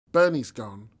Bernie's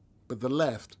gone, but the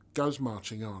left goes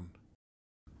marching on.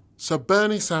 So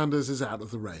Bernie Sanders is out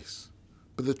of the race.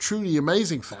 But the truly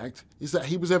amazing fact is that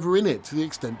he was ever in it to the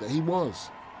extent that he was.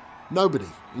 Nobody,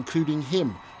 including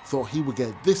him, thought he would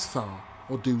get this far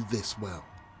or do this well.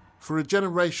 For a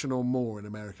generation or more in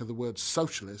America, the word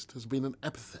socialist has been an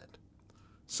epithet.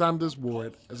 Sanders wore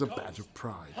it as a badge of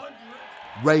pride,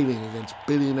 railing against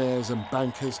billionaires and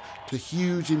bankers to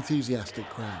huge enthusiastic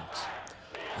crowds.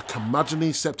 A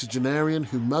curmudgeonly septuagenarian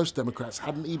who most Democrats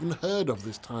hadn't even heard of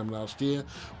this time last year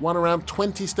won around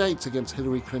 20 states against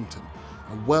Hillary Clinton,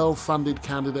 a well-funded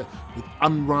candidate with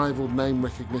unrivaled name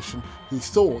recognition who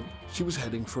thought she was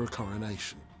heading for a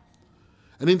coronation.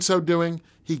 And in so doing,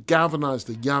 he galvanized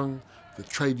the young, the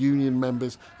trade union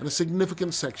members, and a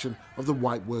significant section of the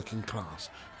white working class,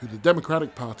 who the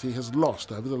Democratic Party has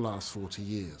lost over the last 40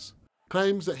 years.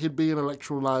 Claims that he'd be an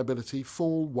electoral liability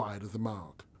fall wide of the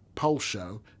mark. Polls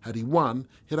show, had he won,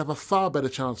 he'd have a far better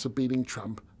chance of beating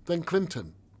Trump than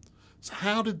Clinton. So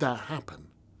how did that happen?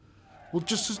 Well,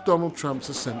 just as Donald Trump's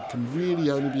ascent can really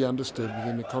only be understood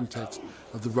within the context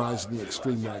of the rise in the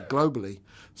extreme right globally,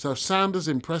 so Sanders'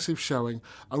 impressive showing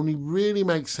only really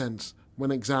makes sense when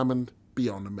examined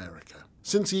beyond America.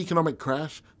 Since the economic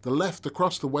crash, the left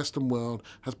across the Western world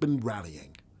has been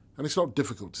rallying, and it's not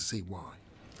difficult to see why.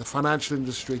 The financial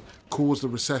industry caused the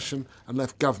recession and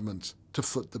left governments to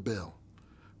foot the bill.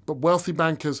 But wealthy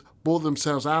bankers bought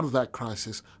themselves out of that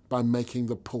crisis by making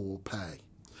the poor pay.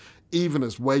 Even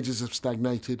as wages have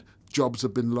stagnated, jobs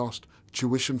have been lost,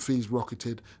 tuition fees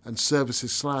rocketed, and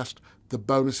services slashed, the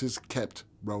bonuses kept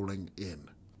rolling in.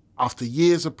 After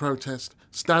years of protest,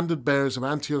 standard bearers of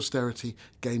anti-austerity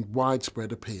gained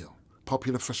widespread appeal.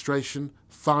 Popular frustration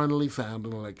finally found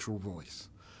an electoral voice.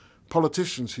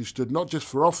 Politicians who stood not just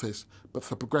for office, but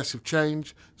for progressive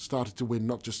change, started to win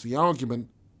not just the argument,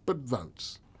 but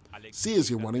votes.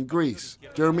 Syriza won in Greece,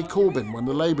 Jeremy Corbyn won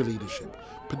the Labour leadership,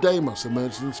 Podemos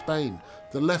emerged in Spain,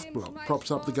 the left bloc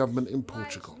props up the government in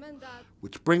Portugal.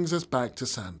 Which brings us back to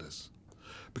Sanders.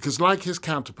 Because like his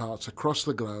counterparts across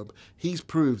the globe, he's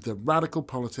proved that radical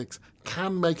politics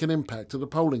can make an impact at the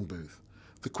polling booth.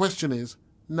 The question is,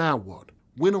 now what?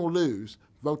 Win or lose,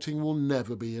 voting will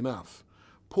never be enough.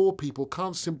 Poor people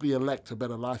can't simply elect a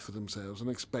better life for themselves and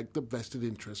expect that vested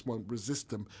interests won't resist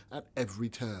them at every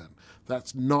turn.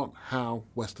 That's not how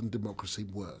Western democracy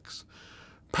works.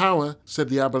 Power, said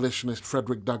the abolitionist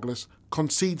Frederick Douglass,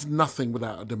 concedes nothing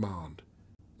without a demand.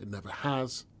 It never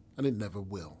has, and it never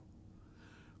will.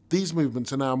 These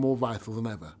movements are now more vital than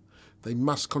ever. They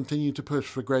must continue to push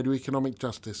for greater economic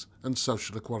justice and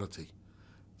social equality.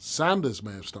 Sanders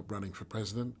may have stopped running for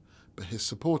president, but his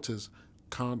supporters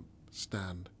can't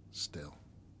stand still.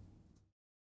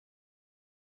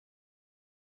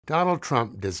 Donald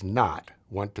Trump does not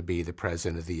want to be the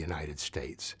President of the United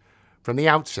States. From the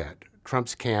outset,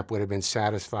 Trump's camp would have been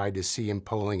satisfied to see him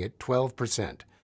polling at 12%,